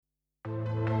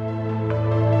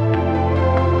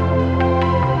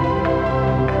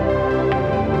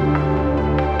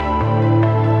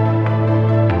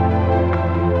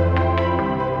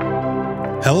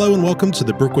Welcome to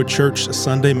the Brookwood Church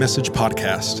Sunday Message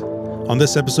Podcast. On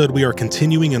this episode, we are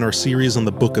continuing in our series on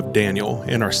the book of Daniel,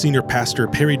 and our senior pastor,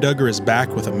 Perry Duggar, is back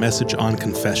with a message on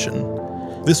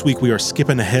confession. This week, we are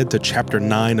skipping ahead to chapter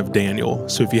 9 of Daniel,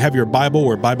 so if you have your Bible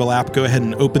or Bible app, go ahead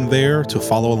and open there to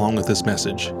follow along with this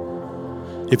message.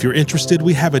 If you're interested,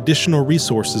 we have additional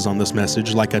resources on this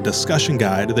message, like a discussion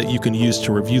guide that you can use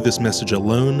to review this message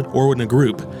alone or in a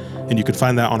group, and you can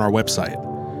find that on our website.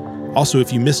 Also,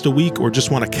 if you missed a week or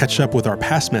just want to catch up with our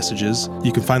past messages,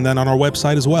 you can find that on our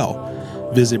website as well.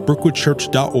 Visit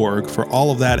brookwoodchurch.org for all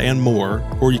of that and more,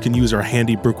 or you can use our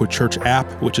handy Brookwood Church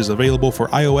app, which is available for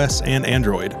iOS and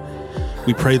Android.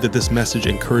 We pray that this message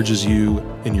encourages you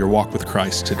in your walk with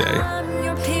Christ today.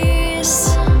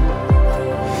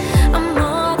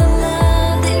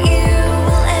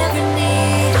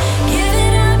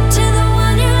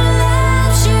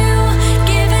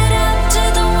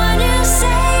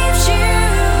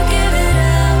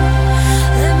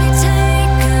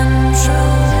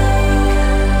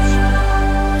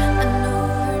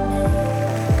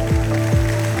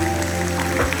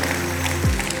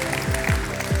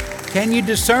 Can you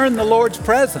discern the Lord's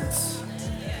presence?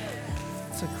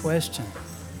 That's a question.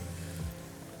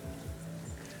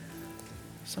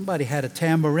 Somebody had a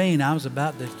tambourine. I was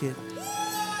about to get...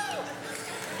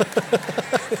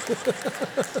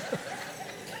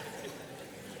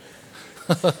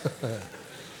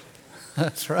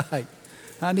 That's right.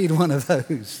 I need one of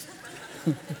those.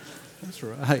 That's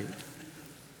right.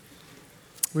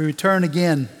 We return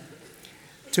again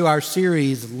to our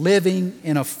series, Living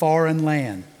in a Foreign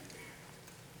Land.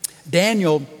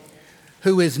 Daniel,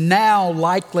 who is now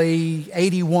likely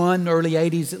 81, early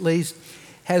 80s at least,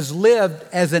 has lived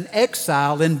as an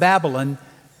exile in Babylon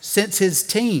since his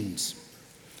teens.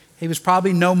 He was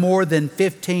probably no more than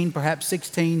 15, perhaps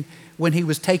 16, when he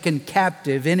was taken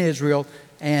captive in Israel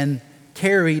and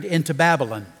carried into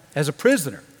Babylon as a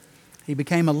prisoner. He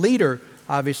became a leader,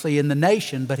 obviously, in the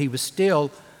nation, but he was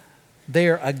still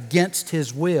there against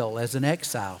his will as an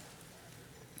exile.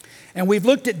 And we've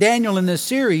looked at Daniel in this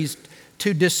series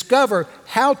to discover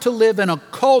how to live in a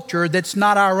culture that's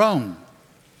not our own.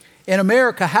 In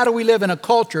America, how do we live in a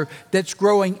culture that's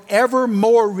growing ever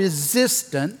more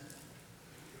resistant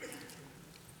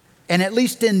and at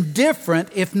least indifferent,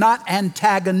 if not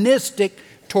antagonistic,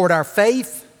 toward our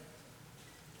faith,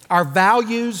 our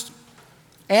values,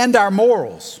 and our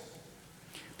morals?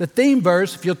 The theme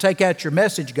verse, if you'll take out your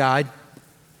message guide,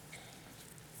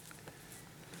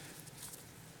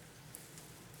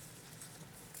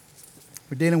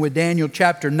 we're dealing with Daniel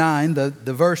chapter 9, the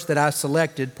verse that I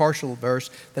selected, partial verse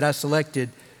that I selected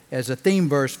as a theme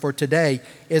verse for today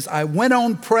is, I went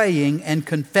on praying and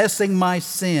confessing my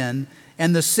sin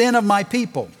and the sin of my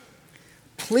people,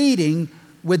 pleading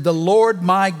with the Lord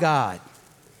my God.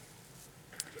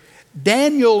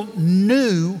 Daniel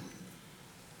knew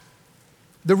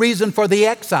the reason for the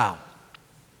exile.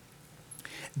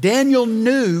 Daniel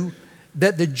knew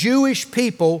that the Jewish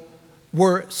people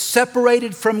were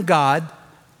separated from God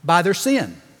by their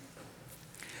sin.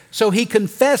 So he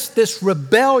confessed this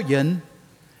rebellion,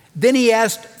 then he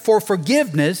asked for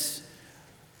forgiveness,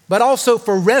 but also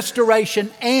for restoration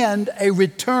and a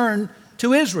return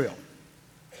to Israel.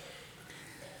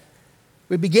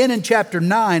 We begin in chapter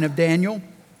 9 of Daniel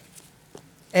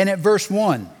and at verse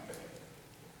 1.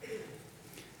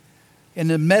 In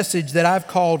the message that I've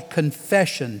called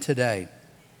Confession today.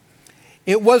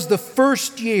 It was the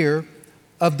first year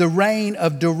of the reign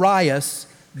of Darius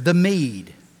the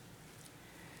Mede.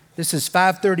 This is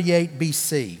 538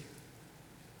 BC.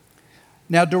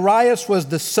 Now Darius was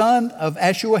the son of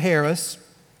Ahasuerus,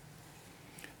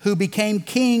 who became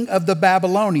king of the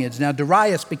Babylonians. Now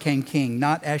Darius became king,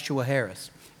 not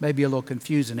Ahasuerus. Maybe a little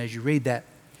confusing as you read that.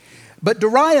 But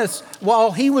Darius,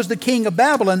 while he was the king of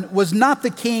Babylon, was not the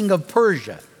king of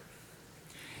Persia.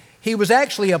 He was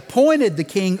actually appointed the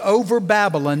king over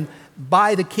Babylon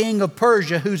by the king of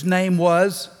Persia, whose name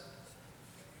was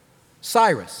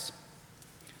Cyrus,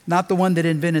 not the one that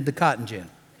invented the cotton gin.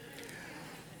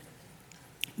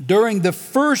 During the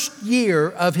first year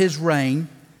of his reign,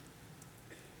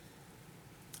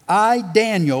 I,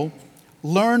 Daniel,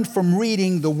 learned from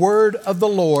reading the word of the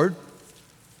Lord.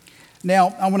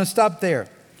 Now, I want to stop there.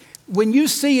 When you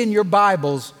see in your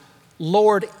Bibles,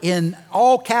 Lord in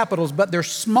all capitals, but they're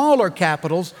smaller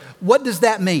capitals, what does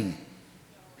that mean?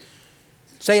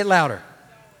 Say it louder.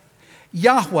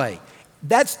 Yahweh.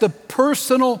 That's the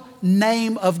personal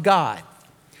name of God.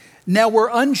 Now, we're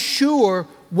unsure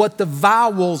what the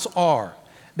vowels are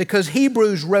because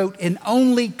Hebrews wrote in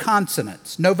only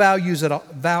consonants, no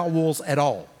vowels at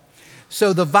all.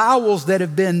 So the vowels that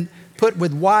have been put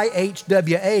with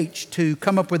YHWH to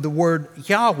come up with the word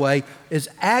Yahweh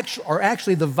are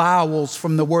actually the vowels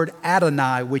from the word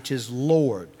Adonai, which is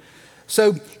Lord.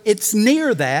 So it's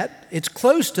near that, it's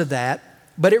close to that,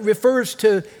 but it refers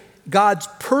to God's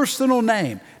personal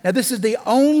name. Now, this is the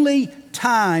only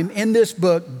time in this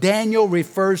book Daniel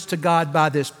refers to God by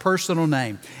this personal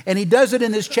name. And he does it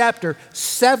in this chapter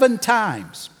 7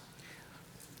 times.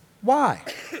 Why?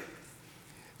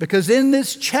 Because in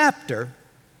this chapter,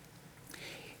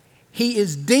 he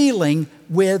is dealing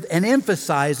with and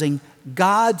emphasizing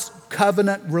God's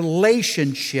covenant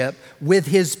relationship with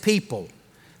his people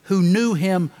who knew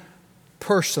him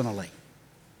personally,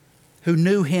 who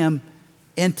knew him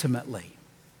intimately.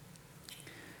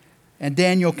 And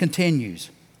Daniel continues.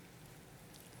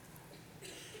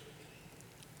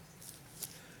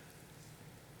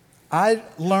 I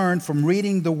learned from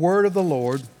reading the word of the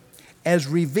Lord as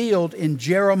revealed in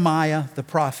Jeremiah the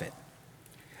prophet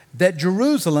that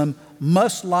Jerusalem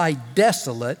must lie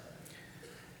desolate.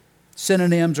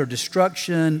 Synonyms are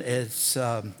destruction, it's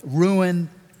ruin,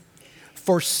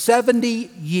 for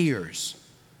 70 years.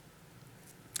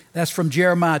 That's from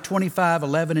Jeremiah 25,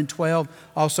 11, and 12,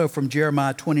 also from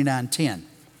Jeremiah 29, 10.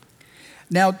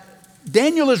 Now,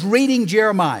 Daniel is reading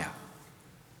Jeremiah,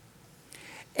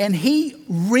 and he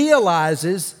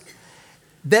realizes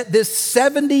that this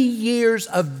 70 years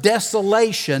of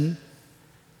desolation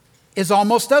is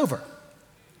almost over,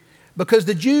 because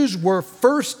the Jews were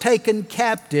first taken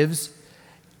captives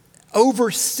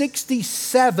over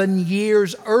 67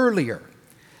 years earlier.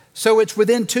 So it's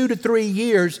within 2 to 3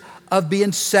 years of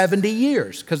being 70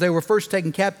 years, because they were first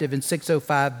taken captive in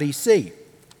 605 BC.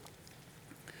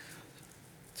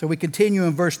 So we continue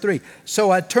in verse 3.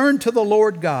 So I turned to the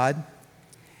Lord God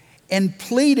and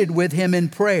pleaded with him in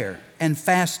prayer and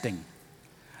fasting.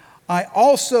 I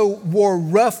also wore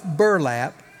rough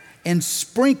burlap and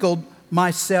sprinkled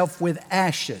myself with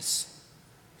ashes.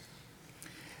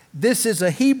 This is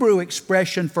a Hebrew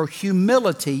expression for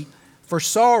humility, for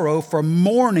sorrow, for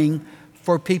mourning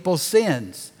for people's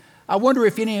sins. I wonder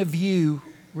if any of you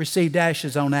received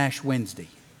ashes on Ash Wednesday.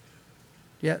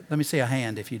 Yeah, let me see a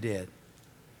hand if you did.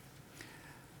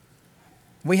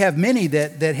 We have many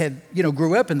that had,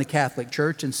 grew up in the Catholic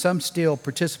Church, and some still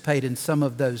participate in some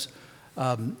of those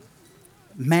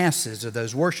masses or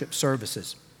those worship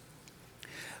services.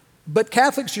 But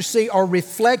Catholics, you see, are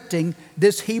reflecting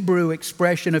this Hebrew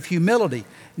expression of humility.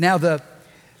 Now,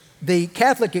 the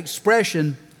Catholic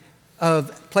expression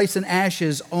of placing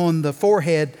ashes on the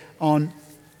forehead on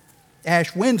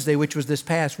Ash Wednesday, which was this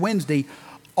past Wednesday,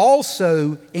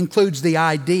 also includes the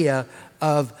idea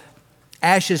of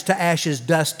ashes to ashes,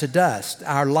 dust to dust.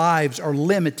 Our lives are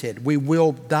limited. We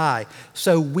will die.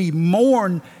 So we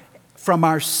mourn from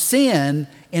our sin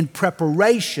in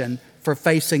preparation for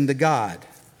facing God.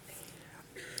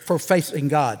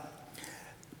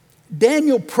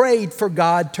 Daniel prayed for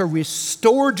God to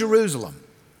restore Jerusalem,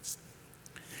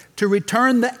 to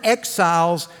return the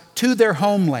exiles to their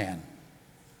homeland.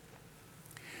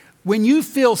 When you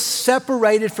feel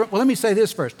separated from, let me say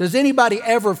this first. Does anybody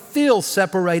ever feel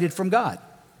separated from God?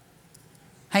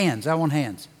 Hands, I want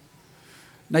hands.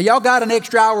 Now, y'all got an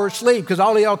extra hour of sleep because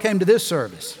all of y'all came to this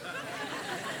service.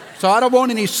 So I don't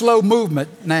want any slow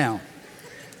movement now.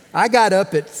 I got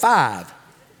up at 5.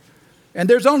 And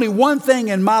there's only one thing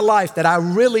in my life that I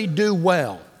really do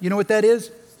well. You know what that is?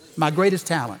 My greatest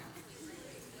talent.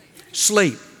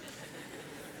 Sleep.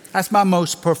 That's my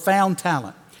most profound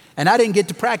talent. And I didn't get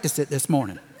to practice it this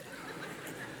morning.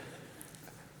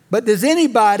 But has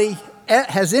anybody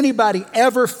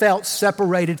ever felt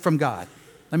separated from God?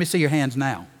 Let me see your hands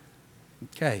now.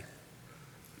 Okay.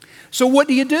 So what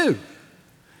do you do?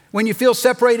 When you feel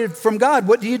separated from God,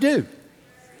 what do you do?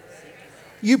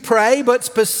 You pray, but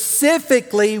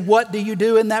specifically, what do you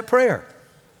do in that prayer?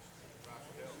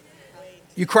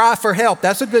 You cry for help.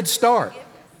 That's a good start.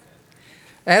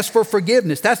 Ask for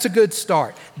forgiveness. That's a good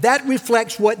start. That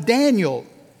reflects what Daniel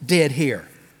did here.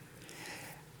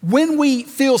 When we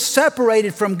feel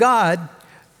separated from God,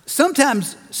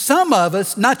 sometimes some of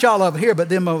us, not y'all over here, but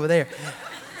them over there,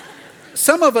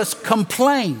 some of us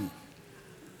complain.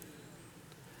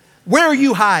 Where are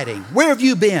you hiding? Where have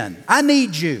you been? I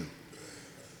need you.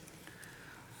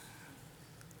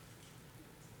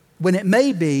 When it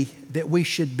may be that we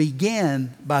should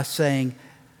begin by saying,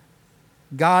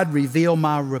 God, reveal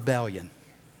my rebellion.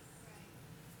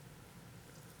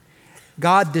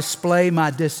 God, display my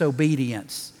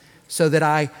disobedience so that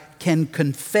I can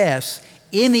confess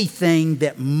anything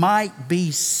that might be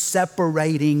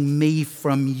separating me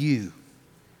from you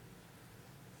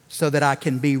so that I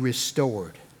can be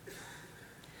restored.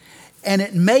 And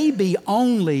it may be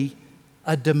only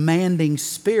a demanding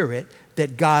spirit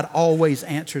that God always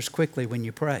answers quickly when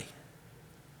you pray.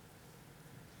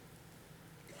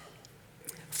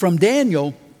 From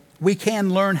Daniel, we can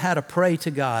learn how to pray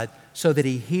to God so that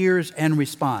He hears and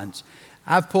responds.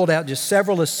 I've pulled out just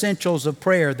several essentials of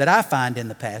prayer that I find in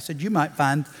the passage. You might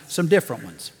find some different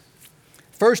ones.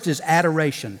 First is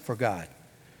adoration for God.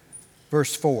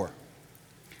 Verse 4.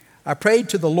 I prayed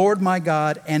to the Lord my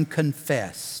God and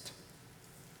confessed.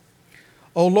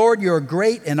 O Lord, you're a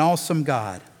great and awesome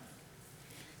God.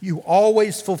 You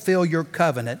always fulfill your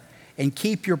covenant and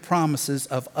keep your promises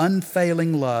of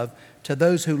unfailing love to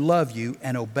those who love you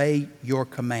and obey your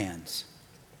commands.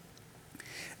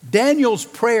 Daniel's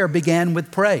prayer began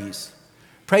with praise.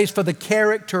 Praise for the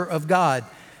character of God,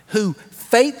 who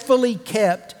faithfully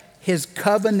kept His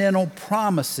covenantal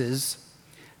promises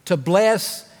to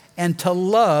bless and to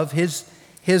love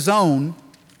His own,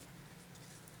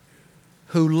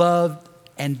 who loved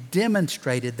and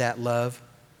demonstrated that love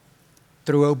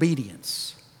through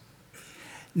obedience.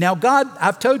 Now God,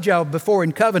 I've told y'all before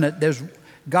in covenant,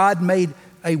 God made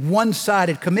a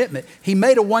one-sided commitment. He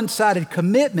made a one-sided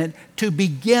commitment to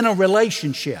begin a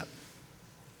relationship.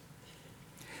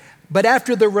 But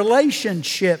after the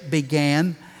relationship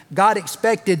began, God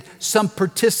expected some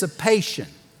participation.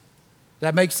 Does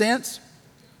that make sense?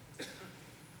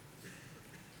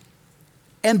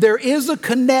 And there is a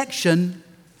connection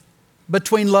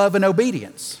between love and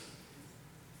obedience.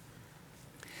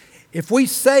 If we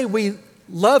say we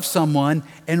love someone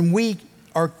and we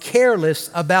are careless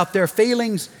about their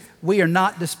feelings, we are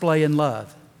not displaying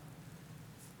love.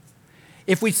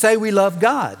 If we say we love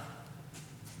God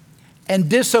and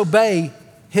disobey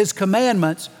His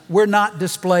commandments, we're not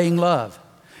displaying love.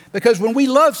 Because when we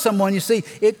love someone, you see,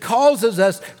 it causes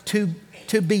us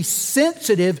to be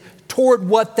sensitive toward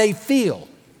what they feel.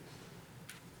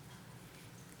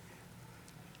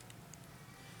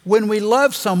 When we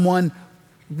love someone,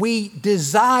 we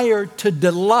desire to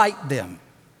delight them,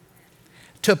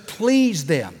 to please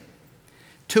them,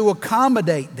 to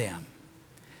accommodate them,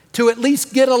 to at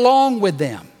least get along with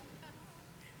them.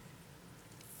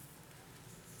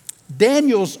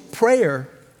 Daniel's prayer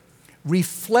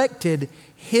reflected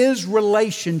his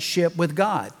relationship with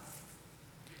God,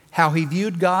 how he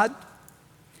viewed God,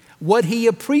 what he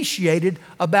appreciated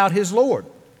about his Lord.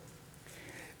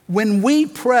 When we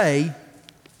pray,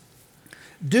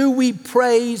 do we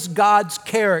praise God's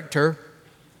character,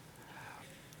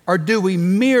 or do we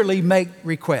merely make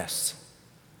requests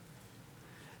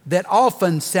that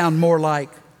often sound more like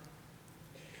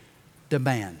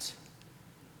demands?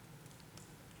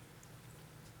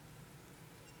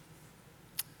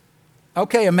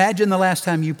 Okay, imagine the last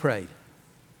time you prayed.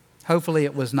 Hopefully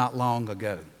it was not long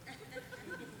ago.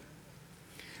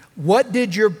 What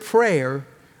did your prayer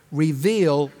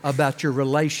reveal about your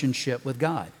relationship with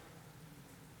God?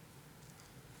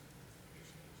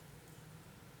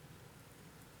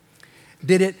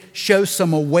 Did it show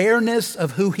some awareness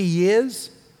of who He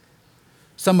is?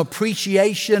 Some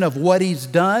appreciation of what He's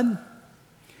done?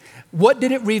 What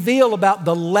did it reveal about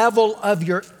the level of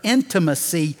your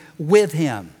intimacy with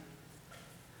Him?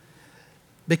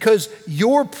 Because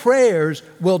your prayers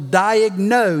will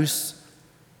diagnose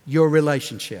your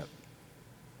relationship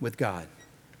with God.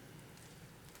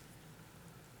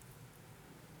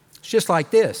 It's just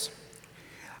like this.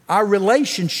 Our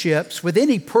relationships with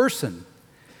any person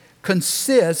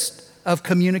consist of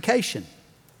communication.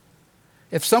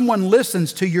 If someone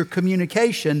listens to your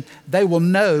communication, they will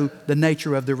know the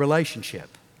nature of the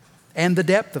relationship and the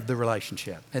depth of the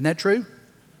relationship. Isn't that true?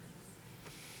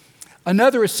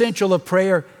 Another essential of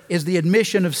prayer is the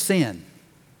admission of sin.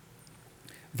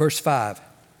 Verse 5.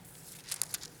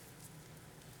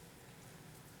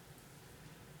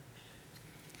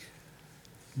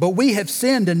 But we have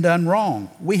sinned and done wrong.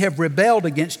 We have rebelled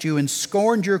against you and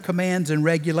scorned your commands and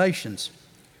regulations.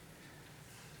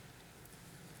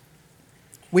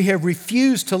 We have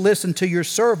refused to listen to your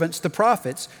servants, the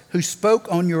prophets, who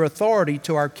spoke on your authority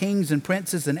to our kings and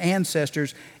princes and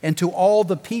ancestors and to all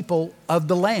the people of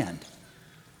the land.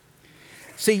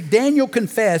 See, Daniel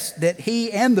confessed that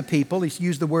he and the people, he's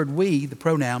used the word we, the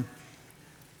pronoun,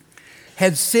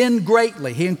 had sinned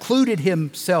greatly. He included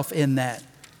himself in that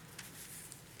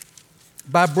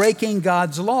by breaking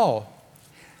God's law.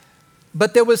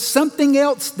 But there was something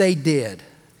else they did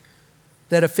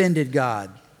that offended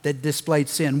God, that displayed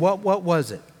sin. What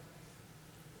was it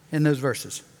in those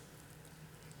verses?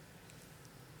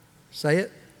 Say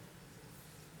it.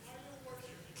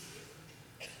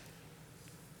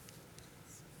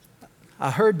 I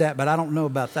heard that, but I don't know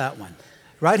about that one.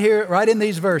 Right here, right in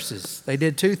these verses, they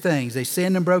did two things. They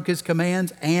sinned and broke His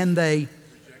commands, and they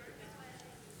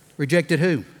Rejected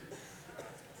who?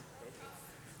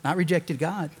 Not rejected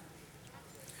God.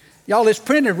 Y'all, it's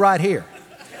printed right here.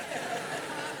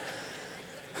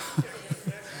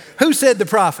 Who said the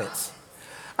prophets?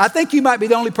 I think you might be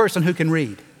the only person who can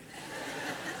read.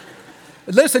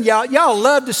 Listen, y'all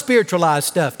love to spiritualize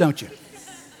stuff, don't you?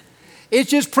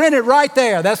 It's just printed right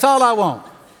there. That's all I want.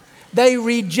 They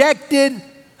rejected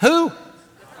who?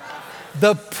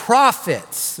 The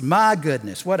prophets. My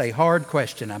goodness, what a hard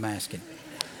question I'm asking.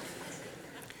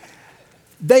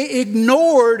 They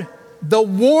ignored the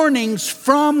warnings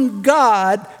from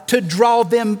God to draw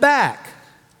them back.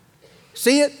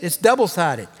 See it? It's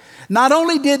double-sided. Not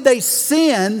only did they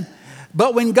sin,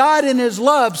 but when God in His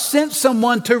love sent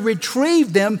someone to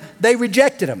retrieve them, they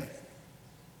rejected them.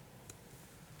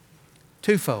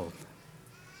 Twofold.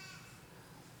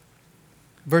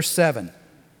 Verse 7.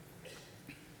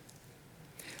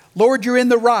 Lord, you're in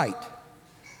the right.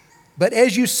 But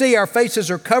as you see, our faces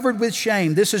are covered with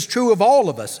shame. This is true of all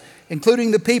of us,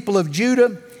 including the people of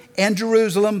Judah and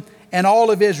Jerusalem and all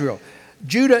of Israel.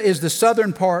 Judah is the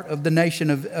southern part of the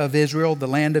nation of Israel, the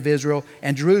land of Israel,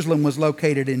 and Jerusalem was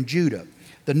located in Judah.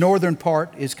 The northern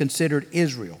part is considered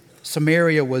Israel.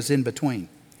 Samaria was in between.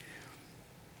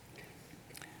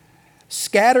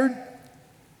 Scattered,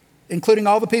 including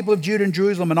all the people of Judah and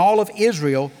Jerusalem and all of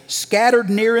Israel, scattered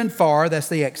near and far, that's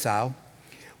the exile.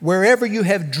 Wherever you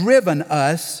have driven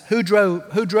us, who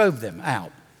drove them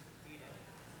out?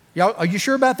 Y'all, are you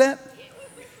sure about that?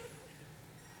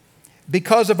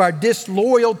 Because of our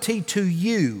disloyalty to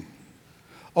you.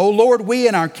 O Lord, we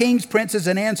and our kings, princes,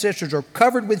 and ancestors are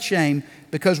covered with shame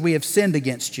because we have sinned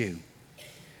against you.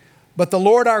 But the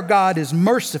Lord our God is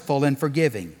merciful and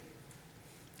forgiving,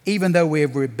 even though we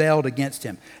have rebelled against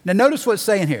Him. Now notice what it's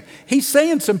saying here. He's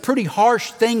saying some pretty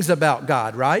harsh things about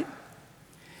God, right?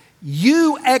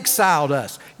 You exiled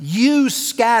us. You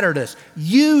scattered us.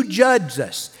 You judged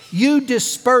us. You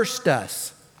dispersed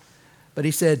us. But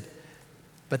He said,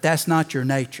 but that's not your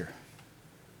nature.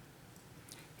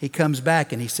 He comes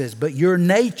back and He says, but your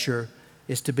nature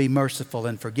is to be merciful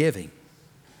and forgiving.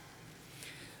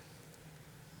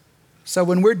 So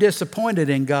when we're disappointed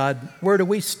in God, where do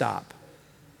we stop?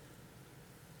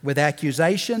 With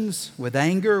accusations, with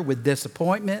anger, with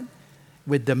disappointment,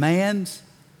 with demands?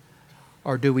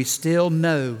 Or do we still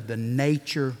know the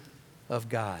nature of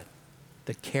God,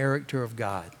 the character of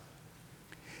God?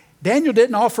 Daniel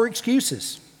didn't offer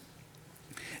excuses.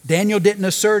 Daniel didn't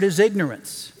assert his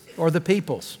ignorance or the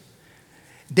people's.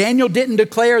 Daniel didn't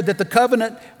declare that the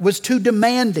covenant was too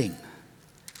demanding.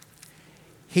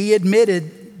 He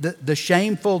admitted the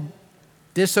shameful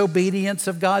disobedience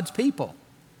of God's people.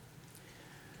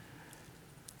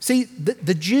 See,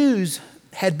 the Jews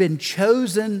had been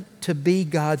chosen to be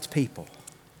God's people.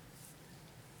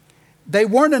 They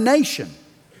weren't a nation.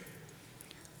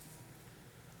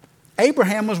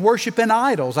 Abraham was worshiping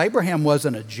idols. Abraham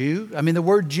wasn't a Jew. I mean, the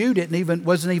word Jew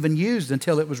wasn't even used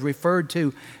until it was referred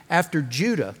to after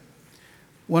Judah,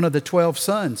 one of the 12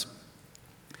 sons.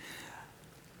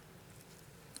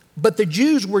 But the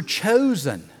Jews were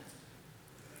chosen.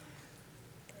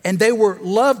 And they were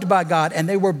loved by God, and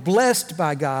they were blessed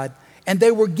by God, and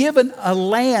they were given a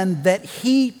land that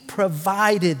He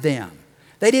provided them.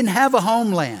 They didn't have a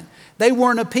homeland. They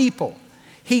weren't a people.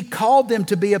 He called them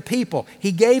to be a people.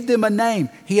 He gave them a name.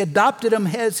 He adopted them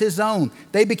as His own.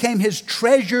 They became His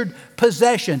treasured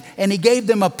possession, and He gave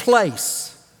them a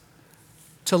place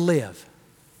to live.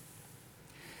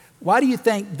 Why do you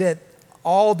think that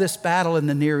all this battle in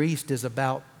the Near East is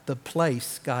about the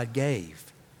place God gave?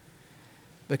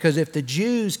 Because if the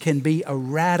Jews can be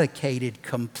eradicated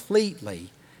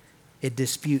completely, it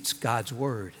disputes God's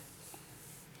word.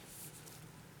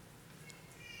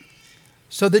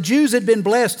 So the Jews had been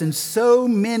blessed in so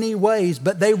many ways,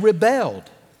 but they rebelled.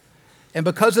 And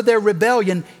because of their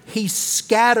rebellion, He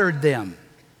scattered them,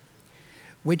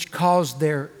 which caused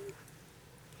their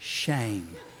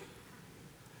shame.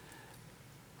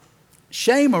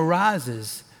 Shame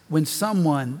arises when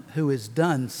someone who has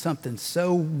done something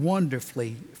so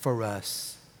wonderfully for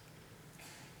us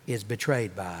is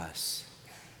betrayed by us,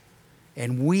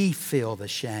 and we feel the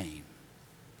shame.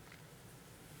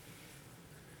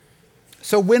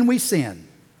 So when we sin,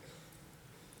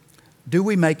 do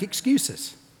we make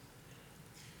excuses?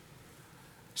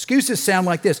 Excuses sound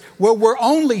like this. Well, we're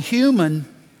only human.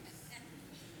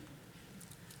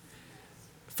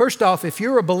 First off, if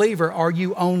you're a believer, are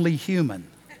you only human?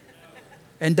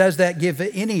 And does that give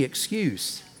any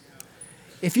excuse?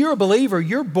 If you're a believer,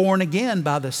 you're born again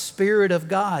by the Spirit of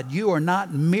God. You are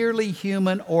not merely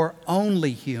human or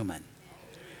only human.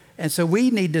 And so we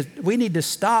need to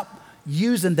stop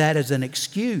using that as an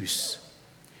excuse.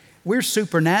 We're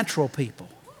supernatural people.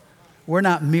 We're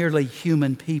not merely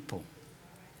human people.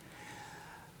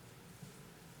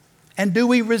 And do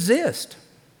we resist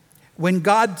when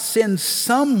God sends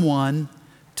someone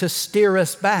to steer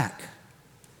us back?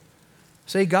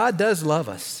 See, God does love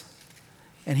us,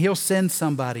 and He'll send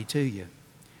somebody to you.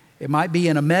 It might be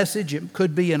in a message, it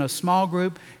could be in a small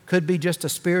group, could be just a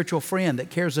spiritual friend that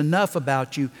cares enough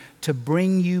about you to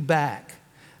bring you back.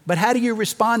 But how do you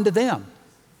respond to them?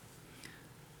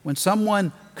 When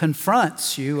someone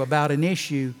confronts you about an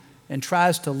issue and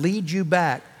tries to lead you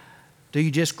back, do you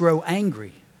just grow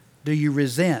angry? Do you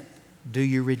resent? Do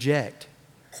you reject?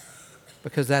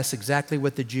 Because that's exactly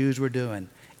what the Jews were doing.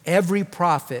 Every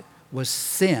prophet was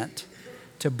sent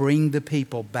to bring the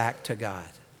people back to God.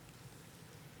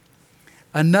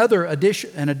 An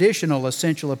additional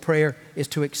essential of prayer is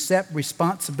to accept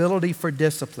responsibility for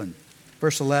discipline.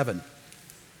 Verse 11.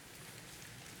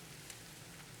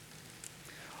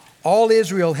 All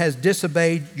Israel has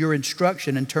disobeyed your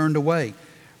instruction and turned away,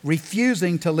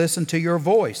 refusing to listen to your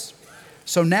voice.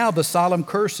 So now the solemn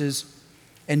curses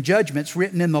and judgments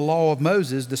written in the law of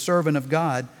Moses, the servant of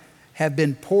God, have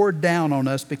been poured down on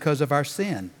us because of our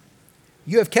sin.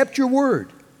 You have kept your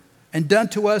word and done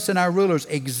to us and our rulers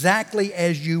exactly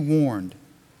as you warned.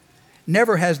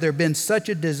 Never has there been such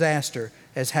a disaster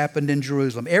as happened in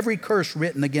Jerusalem. Every curse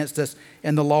written against us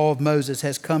in the law of Moses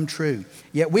has come true.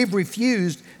 Yet we've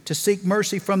refused to seek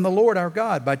mercy from the Lord our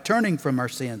God by turning from our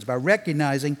sins, by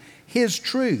recognizing His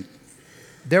truth.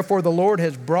 Therefore the Lord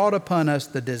has brought upon us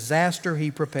the disaster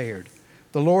He prepared.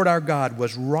 The Lord our God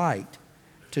was right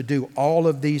to do all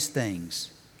of these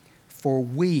things, for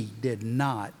we did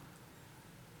not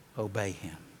obey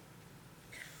Him.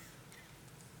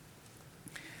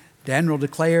 Daniel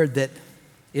declared that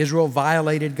Israel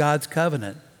violated God's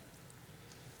covenant.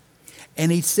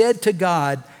 And he said to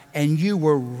God, and you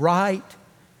were right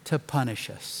to punish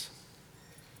us.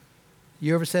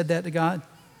 You ever said that to God?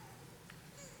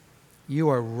 You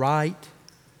are right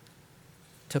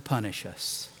to punish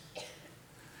us.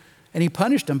 And He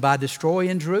punished them by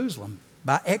destroying Jerusalem,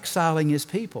 by exiling His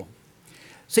people.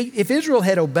 See, if Israel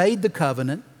had obeyed the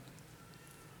covenant,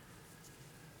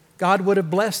 God would have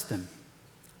blessed them.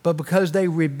 But because they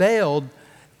rebelled,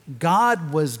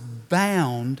 God was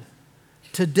bound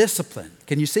to discipline.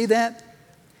 Can you see that?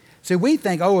 See, we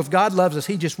think, if God loves us,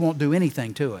 He just won't do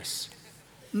anything to us.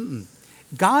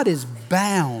 God is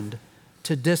bound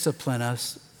to discipline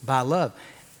us by love.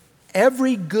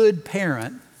 Every good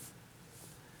parent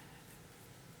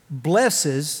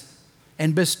blesses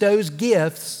and bestows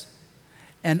gifts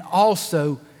and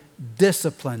also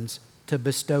disciplines to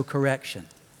bestow correction.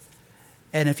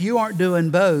 And if you aren't doing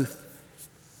both,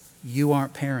 you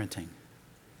aren't parenting.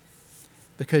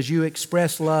 Because you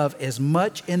express love as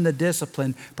much in the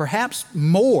discipline, perhaps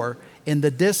more in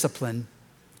the discipline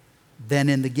than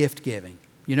in the gift giving.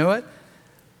 You know what?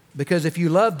 Because if you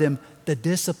love them, the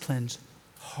discipline's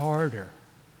harder.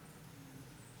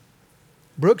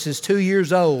 Brooks is 2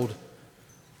 years old,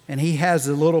 and he has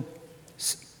a little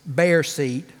bear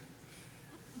seat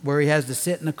where he has to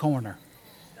sit in the corner.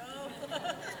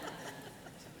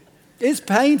 It's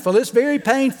painful. It's very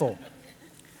painful.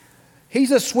 He's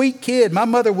a sweet kid. My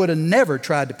mother would have never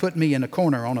tried to put me in a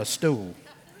corner on a stool.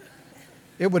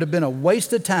 It would have been a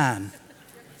waste of time.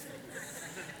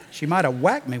 She might have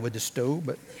whacked me with the stool,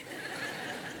 but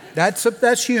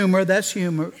that's humor. That's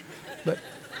humor. But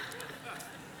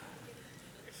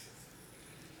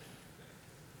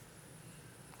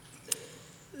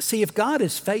see, if God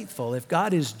is faithful, if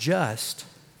God is just,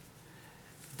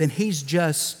 then He's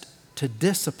just to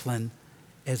discipline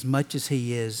as much as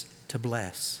He is to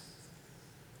bless.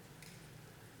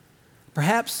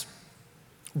 Perhaps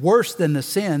worse than the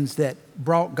sins that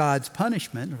brought God's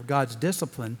punishment or God's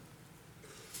discipline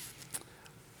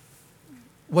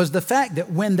was the fact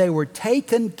that when they were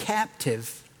taken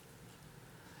captive,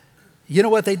 you know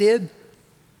what they did?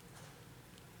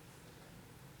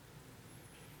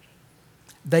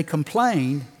 They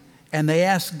complained and they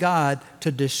asked God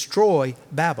to destroy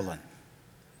Babylon.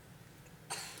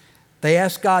 They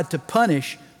asked God to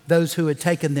punish those who had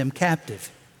taken them captive.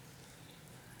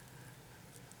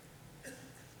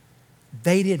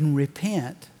 They didn't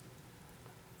repent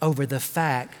over the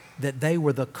fact that they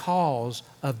were the cause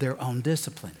of their own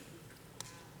discipline.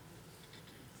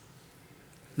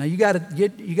 Now you got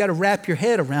to wrap your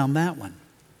head around that one.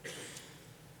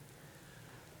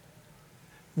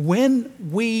 When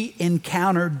we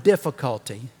encounter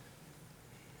difficulty,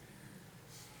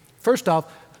 first off,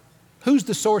 who's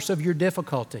the source of your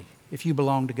difficulty if you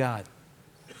belong to God?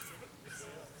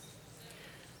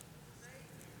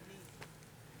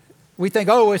 We think,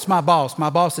 oh, it's my boss. My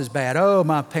boss is bad. Oh,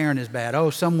 my parent is bad. Oh,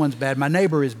 someone's bad. My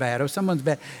neighbor is bad. Oh, someone's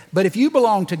bad. But if you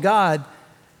belong to God,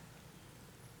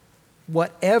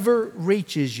 whatever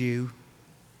reaches you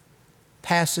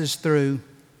passes through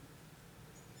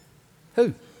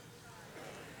who?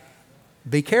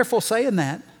 Be careful saying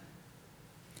that.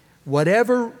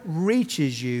 Whatever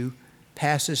reaches you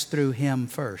passes through Him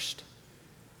first.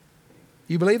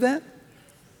 You believe that?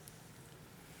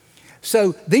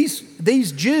 So these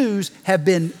Jews have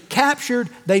been captured,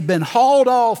 they've been hauled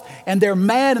off, and they're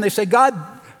mad, and they say, God,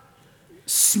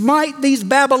 smite these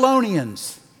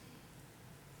Babylonians.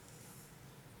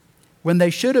 When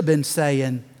they should have been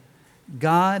saying,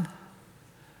 God,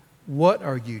 what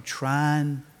are you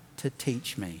trying to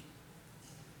teach me?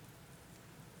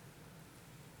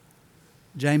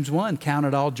 James 1, count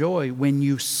it all joy when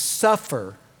you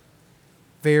suffer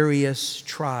various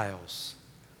trials.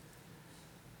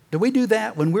 Do we do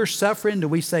that? When we're suffering, do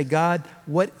we say, God,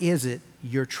 what is it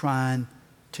you're trying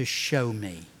to show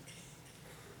me?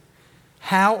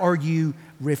 How are you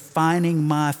refining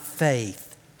my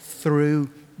faith through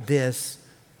this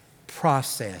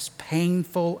process,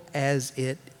 painful as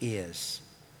it is?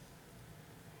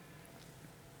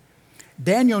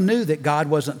 Daniel knew that God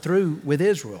wasn't through with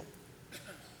Israel,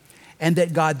 and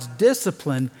that God's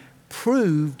discipline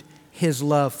proved His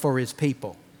love for His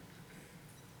people.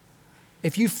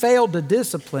 If you fail to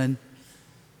discipline,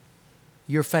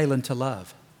 you're failing to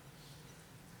love.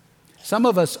 Some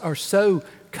of us are so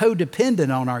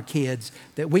codependent on our kids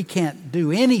that we can't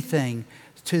do anything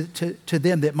to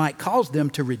them that might cause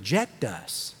them to reject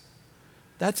us.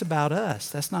 That's about us.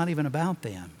 That's not even about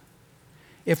them.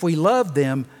 If we love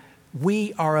them,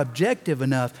 we are objective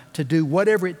enough to do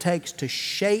whatever it takes to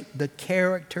shape the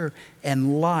character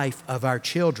and life of our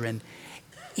children,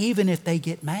 even if they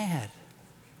get mad.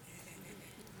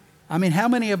 I mean, how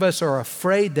many of us are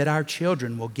afraid that our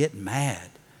children will get mad,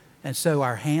 and so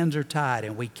our hands are tied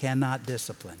and we cannot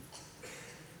discipline?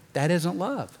 That isn't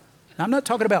love. Now, I'm not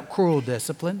talking about cruel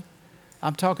discipline.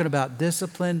 I'm talking about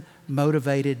discipline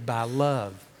motivated by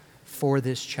love for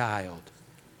this child.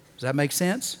 Does that make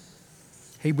sense?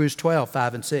 Hebrews 12,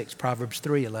 5 and 6, Proverbs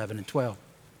 3, 11 and 12.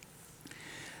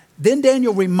 Then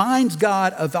Daniel reminds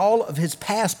God of all of His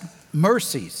past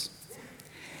mercies.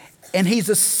 And he's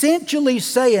essentially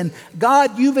saying,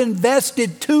 God, you've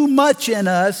invested too much in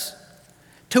us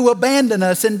to abandon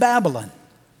us in Babylon.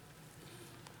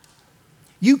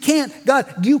 You can't,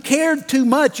 God, you cared too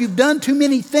much. You've done too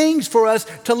many things for us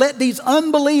to let these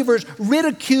unbelievers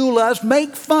ridicule us,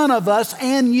 make fun of us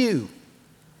and you.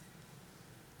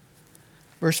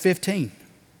 Verse 15.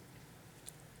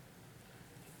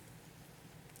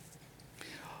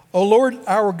 O Lord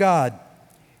our God,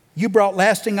 you brought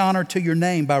lasting honor to your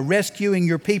name by rescuing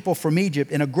your people from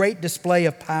Egypt in a great display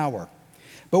of power.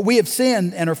 But we have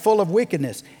sinned and are full of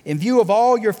wickedness. In view of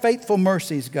all your faithful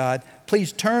mercies, God,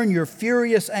 please turn your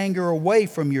furious anger away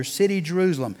from your city,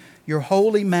 Jerusalem, your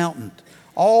holy mountain.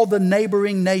 All the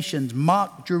neighboring nations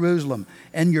mock Jerusalem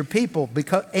and your people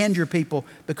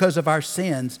because of our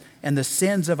sins and the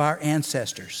sins of our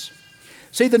ancestors.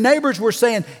 See, the neighbors were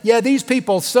saying, yeah, these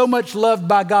people so much loved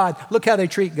by God. Look how they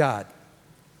treat God.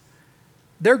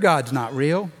 Their God's not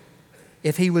real.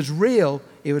 If He was real,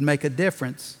 it would make a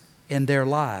difference in their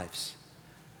lives.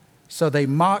 So they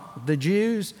mocked the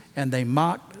Jews and they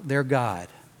mocked their God.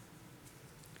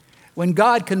 When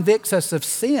God convicts us of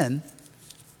sin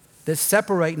that's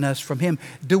separating us from Him,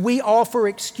 do we offer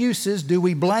excuses? Do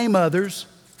we blame others?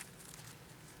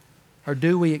 Or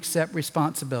do we accept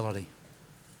responsibility?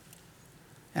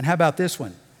 And how about this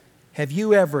one? Have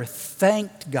you ever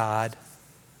thanked God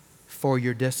for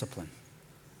your discipline?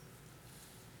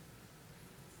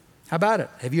 How about it?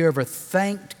 Have you ever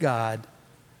thanked God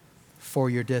for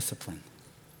your discipline?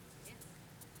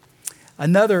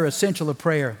 Another essential of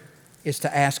prayer is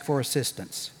to ask for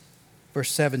assistance.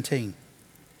 Verse 17.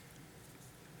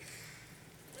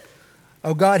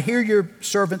 Oh God, hear your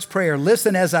servant's prayer.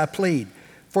 Listen as I plead.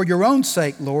 For your own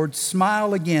sake, Lord,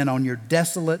 smile again on your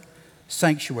desolate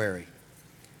sanctuary.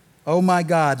 Oh my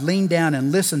God, lean down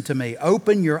and listen to me.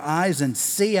 Open your eyes and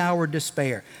see our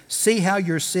despair. See how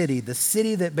your city, the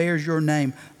city that bears your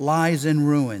name, lies in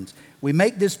ruins. We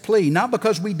make this plea not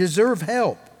because we deserve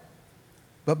help,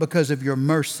 but because of your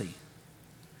mercy.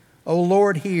 O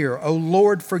Lord, hear. O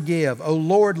Lord, forgive. O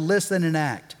Lord, listen and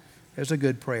act. There's a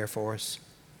good prayer for us.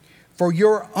 For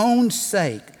your own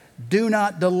sake, do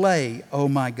not delay, O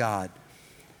my God.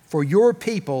 For your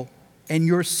people and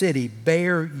your city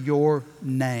bear your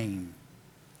name.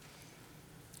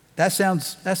 That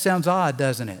sounds odd,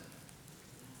 doesn't it?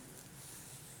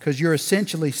 Because you're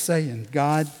essentially saying,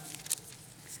 God,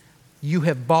 You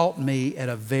have bought me at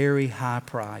a very high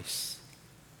price.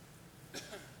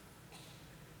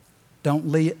 Don't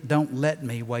let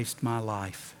me waste my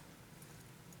life.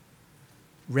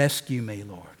 Rescue me,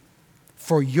 Lord,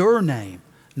 for your name,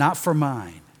 not for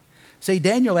mine. See,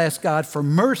 Daniel asked God for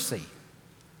mercy,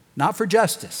 not for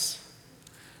justice.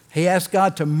 He asked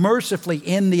God to mercifully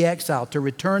end the exile, to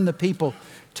return the people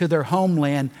to their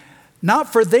homeland,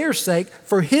 not for their sake,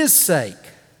 for His sake.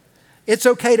 It's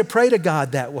okay to pray to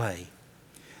God that way.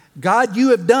 God, you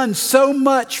have done so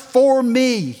much for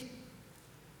me.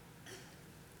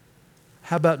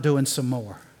 How about doing some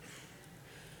more?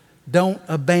 Don't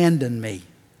abandon me,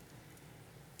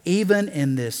 even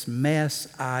in this mess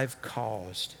I've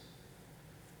caused.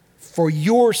 For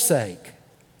your sake.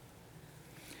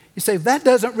 You say, that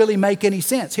doesn't really make any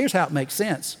sense. Here's how it makes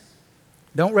sense.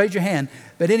 Don't raise your hand,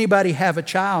 but anybody have a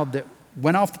child that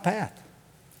went off the path?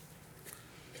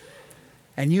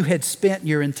 And you had spent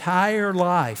your entire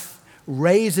life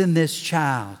raising this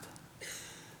child.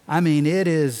 I mean, it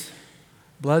is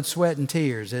blood, sweat, and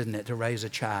tears, isn't it, to raise a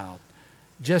child?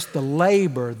 Just the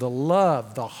labor, the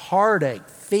love, the heartache,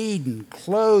 feeding,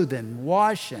 clothing,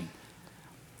 washing.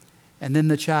 And then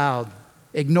the child,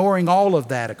 ignoring all of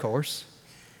that, of course,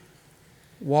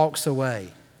 walks away.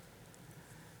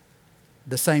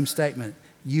 The same statement,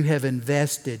 you have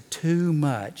invested too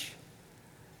much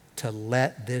to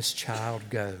let this child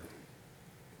go.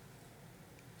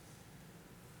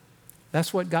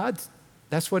 That's what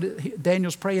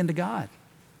Daniel's praying to God.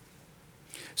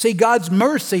 See, God's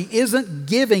mercy isn't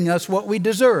giving us what we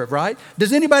deserve, right?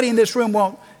 Does anybody in this room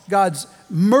want God's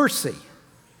mercy?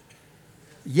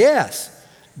 Yes.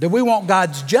 Do we want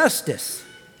God's justice?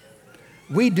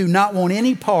 We do not want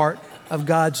any part of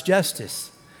God's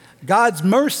justice. God's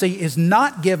mercy is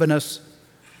not giving us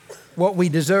what we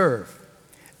deserve.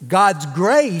 God's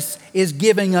grace is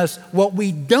giving us what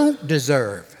we don't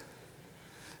deserve.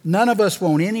 None of us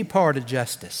want any part of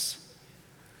justice.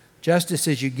 Justice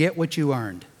is you get what you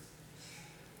earned.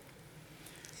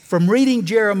 From reading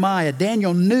Jeremiah,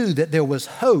 Daniel knew that there was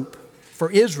hope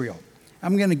for Israel.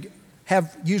 I'm going to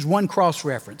use one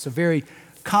cross-reference, a very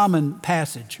common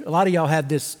passage. A lot of y'all have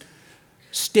this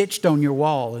stitched on your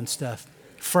wall and stuff,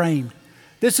 framed.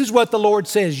 This is what the Lord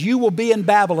says, you will be in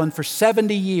Babylon for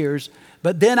 70 years,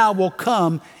 but then I will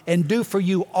come and do for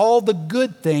you all the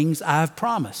good things I have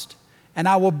promised, and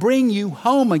I will bring you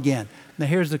home again. Now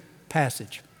here's the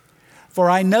passage. For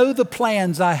I know the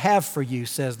plans I have for you,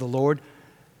 says the Lord.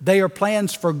 They are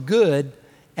plans for good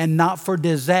and not for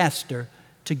disaster,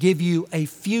 to give you a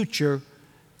future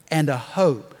and a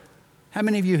hope. How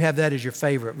many of you have that as your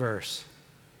favorite verse?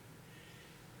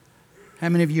 How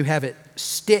many of you have it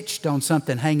stitched on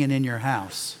something hanging in your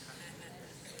house?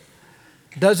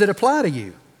 Does it apply to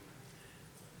you?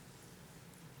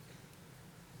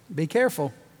 Be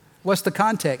careful. What's the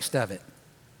context of it?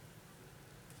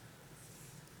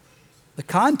 The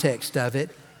context of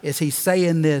it is he's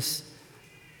saying this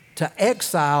to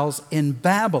exiles in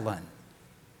Babylon.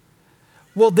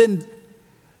 Well, then,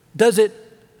 does it,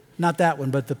 not that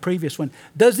one, but the previous one,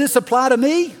 does this apply to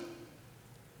me?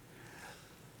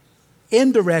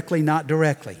 Indirectly, not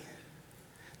directly.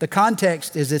 The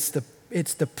context is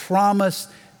it's the promise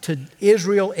to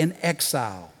Israel in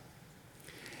exile.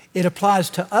 It applies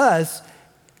to us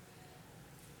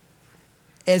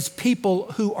as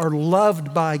people who are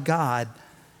loved by God,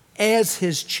 as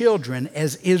His children,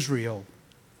 as Israel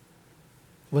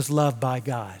was loved by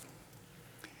God.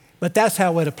 But that's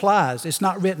how it applies. It's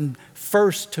not written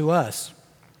first to us.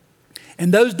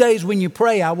 In those days when you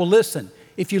pray, I will listen.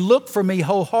 If you look for me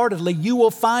wholeheartedly, you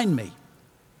will find me.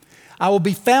 I will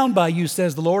be found by you,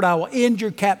 says the Lord. I will end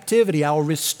your captivity. I will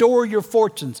restore your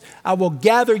fortunes. I will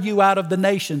gather you out of the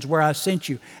nations where I sent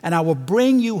you, and I will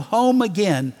bring you home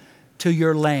again to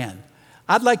your land.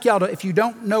 I'd like y'all to, if you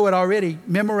don't know it already,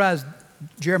 memorize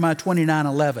Jeremiah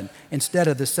 29:11 instead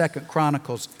of the 2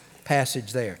 Chronicles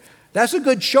passage there. That's a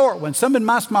good short one. Some in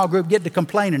my small group get to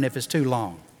complaining if it's too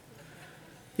long.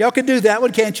 Y'all can do that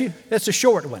one, can't you? That's a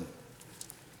short one.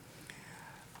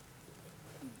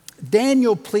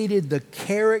 Daniel pleaded the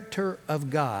character of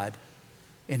God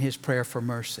in his prayer for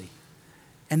mercy.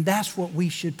 And that's what we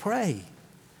should pray.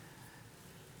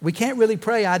 We can't really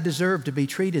pray, I deserve to be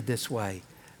treated this way.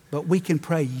 But we can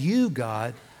pray, you,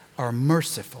 God, are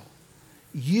merciful.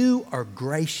 You are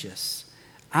gracious.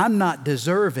 I'm not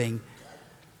deserving,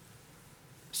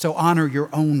 so honor your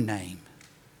own name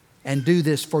and do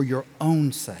this for your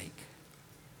own sake.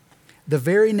 The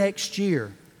very next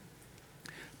year,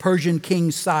 Persian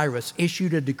King Cyrus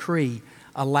issued a decree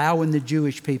allowing the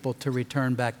Jewish people to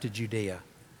return back to Judea.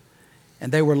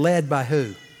 And they were led by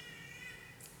who?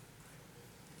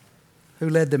 Who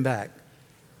led them back?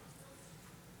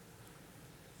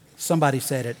 Somebody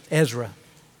said it, Ezra,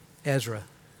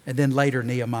 and then later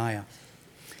Nehemiah.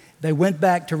 They went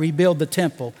back to rebuild the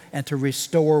temple and to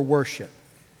restore worship.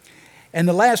 And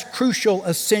the last crucial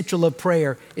essential of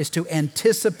prayer is to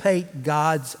anticipate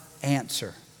God's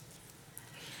answer.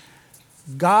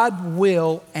 God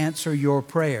will answer your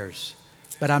prayers,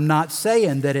 but I'm not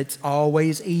saying that it's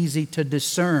always easy to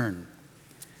discern.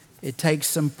 It takes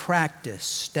some practice.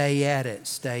 Stay at it,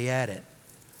 stay at it.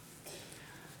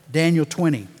 Daniel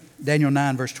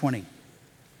 9, verse 20.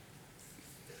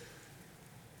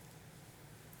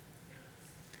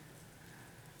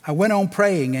 I went on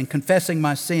praying and confessing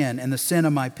my sin and the sin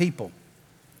of my people.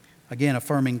 Again,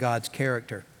 affirming God's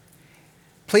character.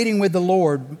 Pleading with the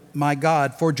Lord, my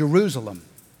God, for Jerusalem,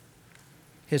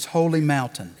 His holy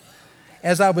mountain.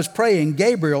 As I was praying,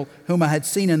 Gabriel, whom I had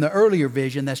seen in the earlier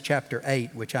vision, that's chapter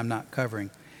 8, which I'm not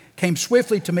covering, came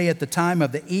swiftly to me at the time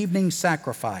of the evening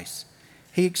sacrifice.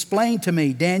 He explained to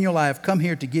me, Daniel, I have come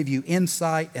here to give you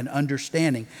insight and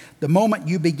understanding. The moment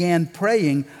you began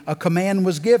praying, a command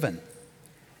was given.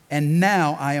 And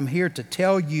now I am here to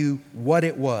tell you what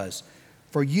it was,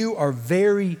 for you are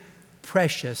very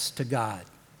precious to God.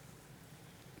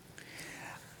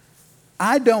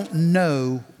 I don't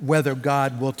know whether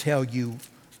God will tell you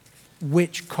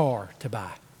which car to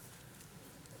buy,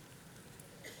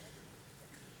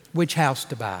 which house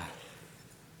to buy,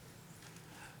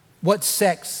 what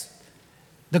sex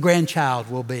the grandchild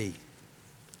will be.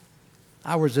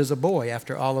 Ours is a boy,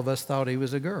 after all of us thought he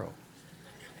was a girl,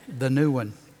 the new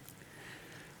one.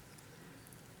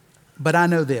 But I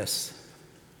know this.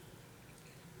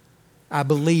 I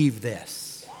believe this.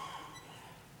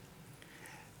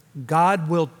 God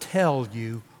will tell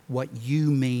you what you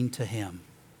mean to Him.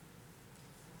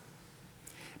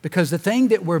 Because the thing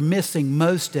that we're missing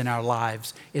most in our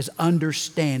lives is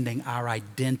understanding our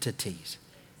identities.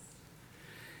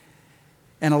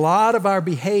 And a lot of our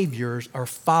behaviors are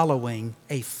following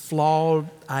a flawed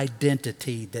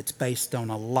identity that's based on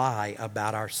a lie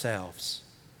about ourselves.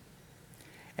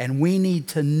 And we need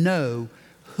to know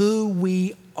who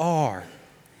we are.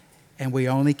 And we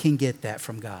only can get that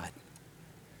from God.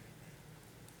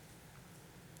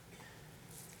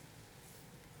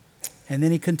 And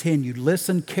then he continued,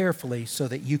 listen carefully so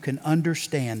that you can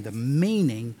understand the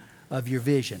meaning of your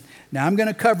vision. Now, I'm going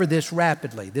to cover this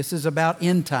rapidly. This is about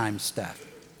end time stuff.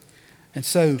 And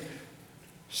so,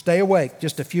 stay awake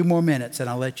just a few more minutes and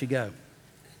I'll let you go.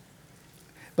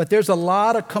 But there's a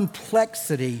lot of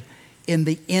complexity in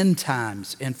the end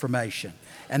times information.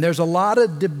 And there's a lot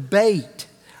of debate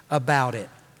about it.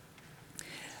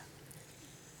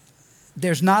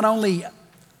 There's not only,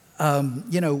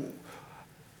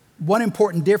 one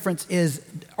important difference is,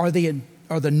 are the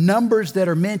numbers that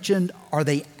are mentioned, are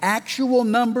they actual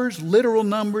numbers, literal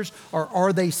numbers, or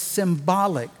are they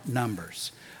symbolic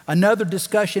numbers? Another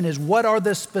discussion is, what are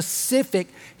the specific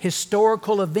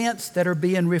historical events that are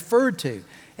being referred to?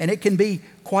 And it can be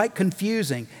quite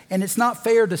confusing. And it's not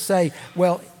fair to say,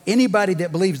 well, anybody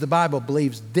that believes the Bible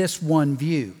believes this one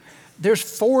view. There's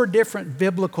 4 different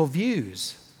biblical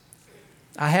views.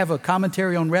 I have a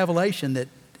commentary on Revelation that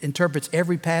interprets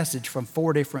every passage from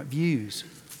 4 different views.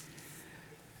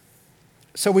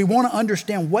 So we want to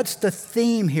understand what's the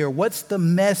theme here, what's the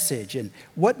message, and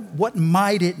what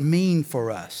might it mean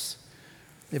for us.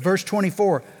 In verse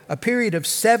 24, a period of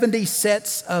 70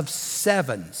 sets of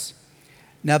sevens.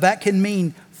 Now that can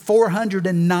mean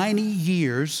 490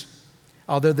 years,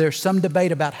 although there's some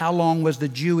debate about how long was the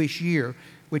Jewish year,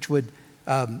 which would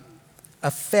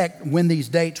affect when these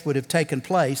dates would have taken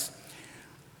place.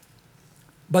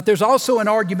 But there's also an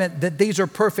argument that these are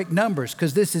perfect numbers,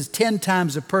 because this is 10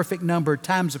 times a perfect number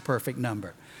times a perfect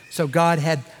number. So God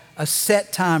had a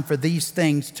set time for these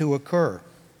things to occur.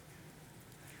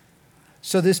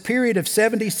 So this period of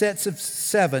 70 sets of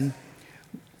 7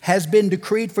 has been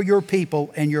decreed for your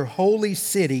people and your holy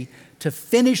city to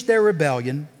finish their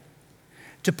rebellion,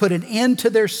 to put an end to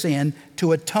their sin,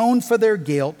 to atone for their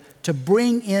guilt, to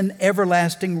bring in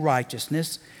everlasting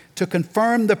righteousness, to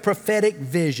confirm the prophetic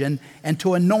vision, and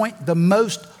to anoint the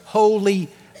most holy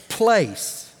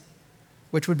place,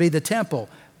 which would be the temple.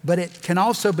 But it can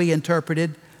also be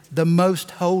interpreted the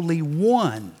most holy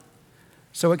one.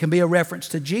 So it can be a reference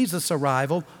to Jesus'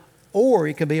 arrival, or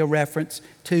it can be a reference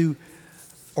to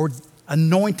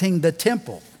anointing the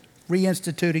temple,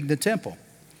 reinstituting the temple.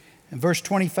 In verse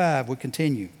 25, we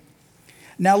continue.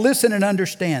 Now listen and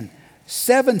understand.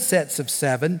 7 sets of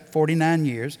 7, 49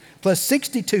 years, plus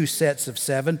 62 sets of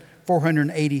 7,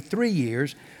 483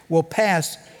 years, will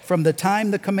pass from the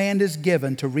time the command is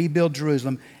given to rebuild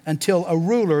Jerusalem until a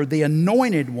ruler, the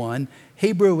anointed one,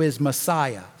 Hebrew is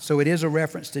Messiah, so it is a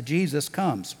reference to Jesus,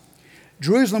 comes.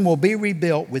 Jerusalem will be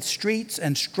rebuilt with streets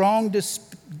and strong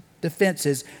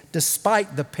defenses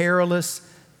despite the perilous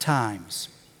times.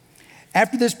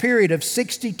 After this period of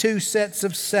 62 sets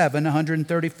of 7,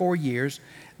 134 years,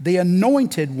 the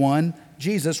anointed one,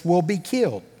 Jesus, will be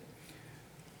killed,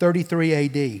 33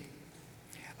 AD,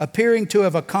 appearing to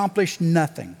have accomplished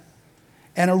nothing.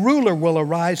 And a ruler will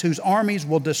arise whose armies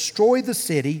will destroy the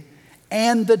city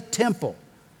and the temple.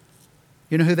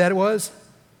 You know who that was?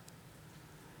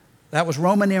 That was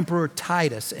Roman Emperor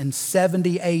Titus in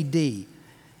 70 AD.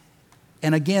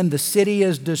 And again, the city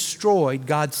is destroyed.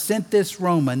 God sent this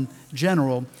Roman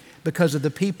general because of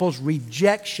the people's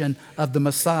rejection of the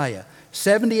Messiah.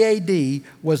 70 AD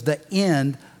was the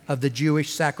end of the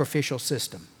Jewish sacrificial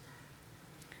system.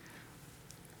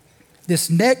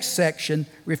 This next section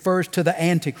refers to the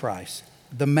Antichrist,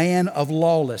 the man of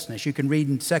lawlessness. You can read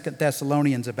in 2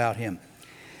 Thessalonians about him.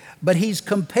 But he's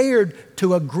compared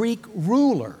to a Greek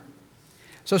ruler.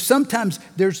 So sometimes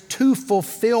there's two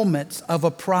fulfillments of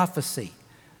a prophecy.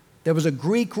 There was a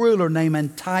Greek ruler named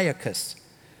Antiochus.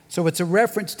 So it's a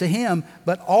reference to him,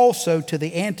 but also to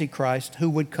the Antichrist who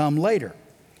would come later.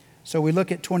 So we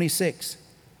look at 26,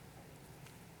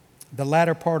 the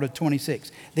latter part of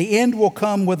 26. The end will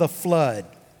come with a flood,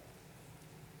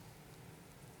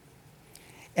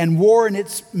 and war and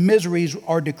its miseries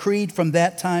are decreed from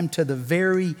that time to the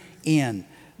very end.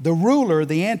 The ruler,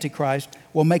 the Antichrist,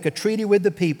 will make a treaty with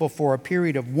the people for a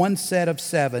period of 1 set of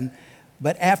 7,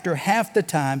 but after half the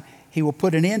time, he will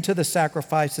put an end to the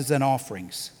sacrifices and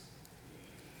offerings.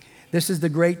 This is the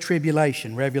Great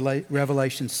Tribulation,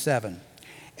 Revelation 7.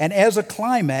 And as a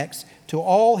climax to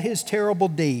all his terrible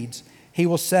deeds, he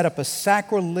will set up a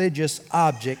sacrilegious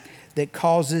object that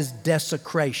causes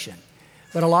desecration.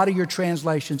 But a lot of your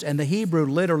translations, and the Hebrew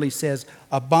literally says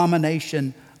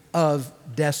abomination of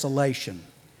desolation,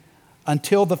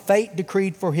 until the fate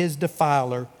decreed for his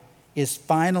defiler is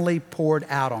finally poured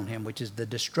out on him, which is the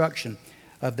destruction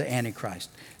of the Antichrist.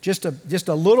 Just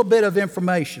a little bit of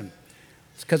information,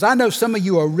 because I know some of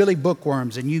you are really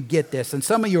bookworms and you get this, and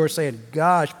some of you are saying,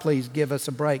 gosh, please give us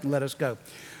a break and let us go.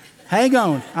 Hang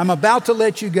on, I'm about to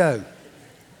let you go.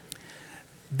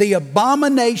 The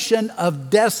abomination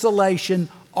of desolation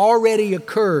already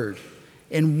occurred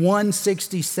in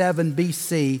 167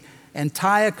 BC.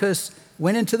 Antiochus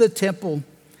went into the temple,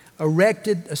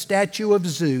 erected a statue of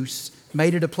Zeus,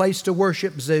 made it a place to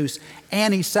worship Zeus,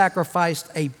 and he sacrificed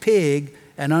a pig,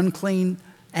 an unclean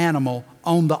animal,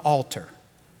 on the altar.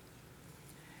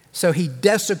 So he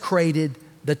desecrated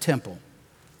the temple.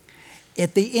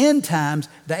 At the end times,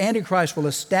 the Antichrist will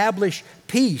establish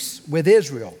peace with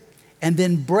Israel and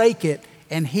then break it,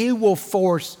 and he will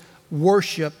force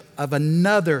worship of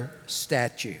another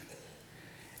statue,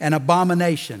 an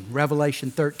abomination,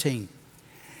 Revelation 13.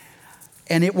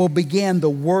 And it will begin the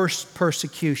worst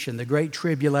persecution, the Great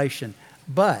Tribulation.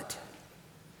 But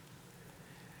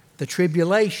the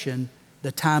tribulation,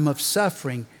 the time of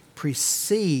suffering,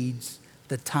 precedes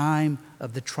the time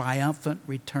of the triumphant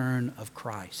return of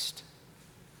Christ.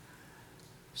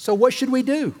 So what should we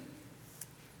do?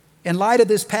 In light of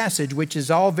this passage, which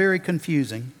is all very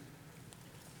confusing,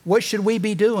 what should we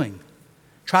be doing?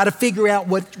 Try to figure out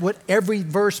what every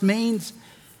verse means?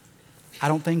 I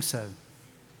don't think so.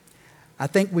 I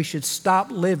think we should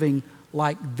stop living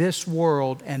like this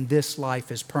world and this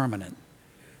life is permanent.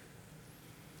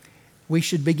 We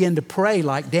should begin to pray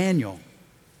like Daniel,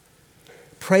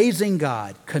 praising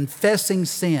God, confessing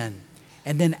sin,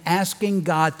 and then asking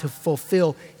God to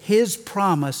fulfill His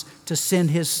promise to send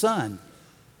His Son.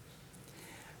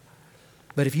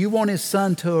 But if you want His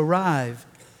Son to arrive,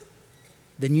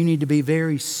 then you need to be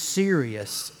very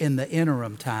serious in the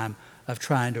interim time of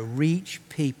trying to reach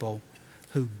people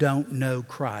who don't know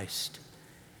Christ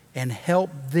and help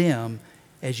them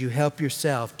as you help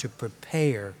yourself to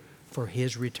prepare for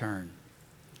His return.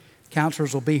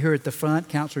 Counselors will be here at the front.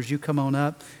 Counselors, you come on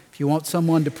up. If you want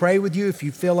someone to pray with you, if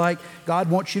you feel like God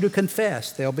wants you to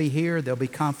confess, they'll be here. They'll be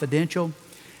confidential.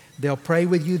 They'll pray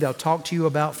with you. They'll talk to you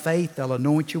about faith. They'll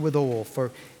anoint you with oil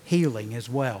for healing as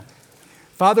well.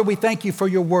 Father, we thank you for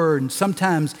your word. And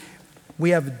sometimes we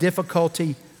have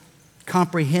difficulty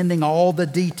comprehending all the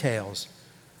details.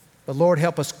 But Lord,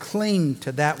 help us cling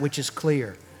to that which is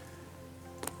clear.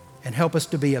 And help us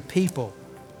to be a people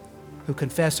who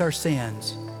confess our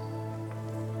sins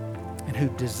and who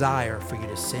desire for you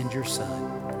to send your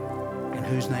Son. In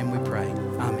whose name we pray.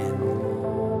 Amen.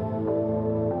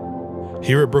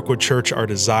 Here at Brookwood Church, our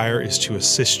desire is to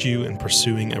assist you in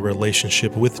pursuing a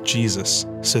relationship with Jesus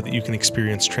so that you can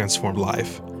experience transformed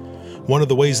life. One of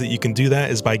the ways that you can do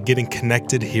that is by getting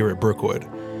connected here at Brookwood.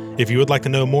 If you would like to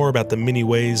know more about the many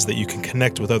ways that you can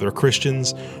connect with other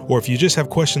Christians, or if you just have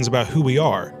questions about who we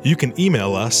are, you can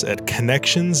email us at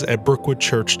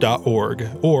connections@brookwoodchurch.org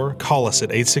or call us at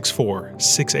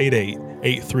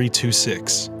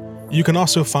 864-688-8326. You can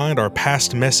also find our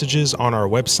past messages on our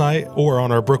website or on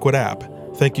our Brookwood app.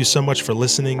 Thank you so much for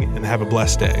listening and have a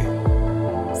blessed day.